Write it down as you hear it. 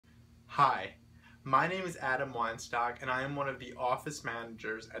Hi, my name is Adam Weinstock and I am one of the office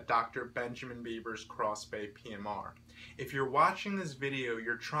managers at Dr. Benjamin Bieber's Cross Bay PMR. If you're watching this video,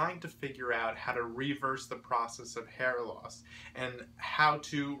 you're trying to figure out how to reverse the process of hair loss and how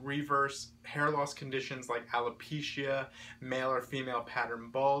to reverse hair loss conditions like alopecia, male or female pattern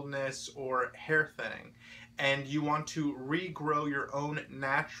baldness, or hair thinning. And you want to regrow your own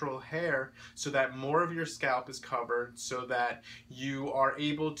natural hair so that more of your scalp is covered, so that you are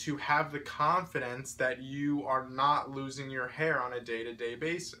able to have the confidence that you are not losing your hair on a day-to-day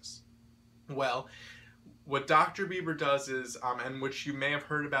basis. Well, what Dr. Bieber does is, and which you may have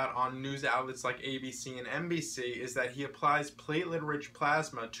heard about on news outlets like ABC and NBC, is that he applies platelet-rich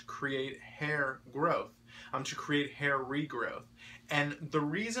plasma to create hair growth, to create hair regrowth. And the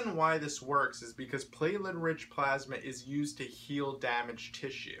reason why this works is because platelet-rich plasma is used to heal damaged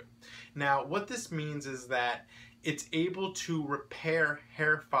tissue. Now, what this means is that it's able to repair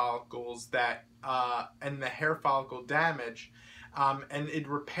hair follicles that, and the hair follicle damage, and it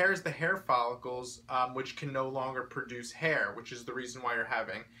repairs the hair follicles which can no longer produce hair, which is the reason why you're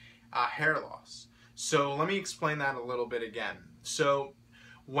having hair loss. So let me explain that a little bit again. So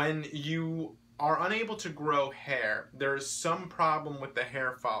when you are unable to grow hair, there is some problem with the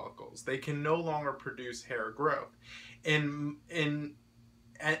hair follicles. They can no longer produce hair growth. In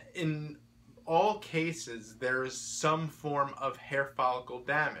all cases, there is some form of hair follicle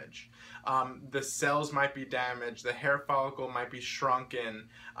damage. The cells might be damaged, the hair follicle might be shrunken,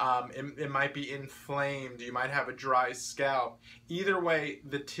 it might be inflamed, you might have a dry scalp. Either way,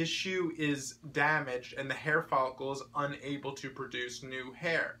 the tissue is damaged and the hair follicle is unable to produce new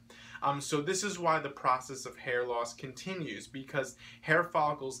hair. So this is why the process of hair loss continues, because hair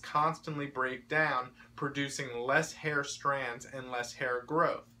follicles constantly break down, producing less hair strands and less hair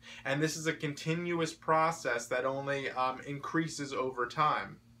growth. And this is a continuous process that only increases over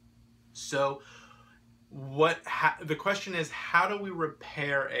time. So the question is, how do we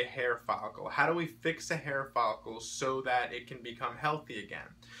repair a hair follicle? How do we fix a hair follicle so that it can become healthy again?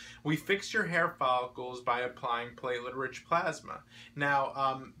 We fix your hair follicles by applying platelet-rich plasma.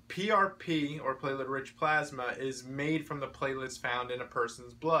 Now, PRP, or platelet-rich plasma, is made from the platelets found in a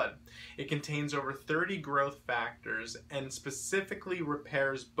person's blood. It contains over 30 growth factors and specifically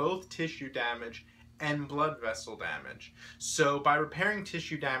repairs both tissue damage and blood vessel damage. So by repairing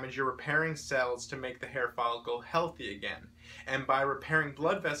tissue damage, you're repairing cells to make the hair follicle healthy again. And by repairing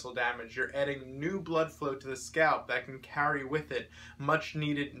blood vessel damage, you're adding new blood flow to the scalp that can carry with it much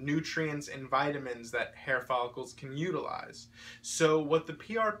needed nutrients and vitamins that hair follicles can utilize. So what the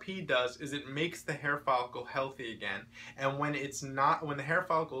PRP does is it makes the hair follicle healthy again. And when the hair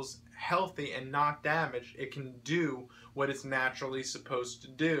follicle's healthy and not damaged, it can do what it's naturally supposed to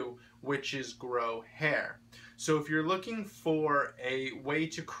do, which is grow hair. So if you're looking for a way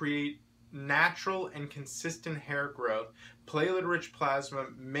to create natural and consistent hair growth, platelet-rich plasma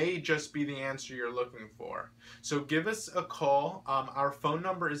may just be the answer you're looking for. So give us a call. Our phone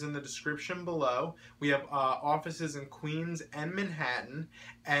number is in the description below. We have offices in Queens and Manhattan,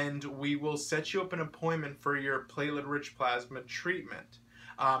 and we will set you up an appointment for your platelet-rich plasma treatment,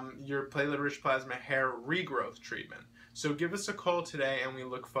 your platelet-rich plasma hair regrowth treatment. So give us a call today, and we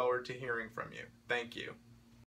look forward to hearing from you. Thank you.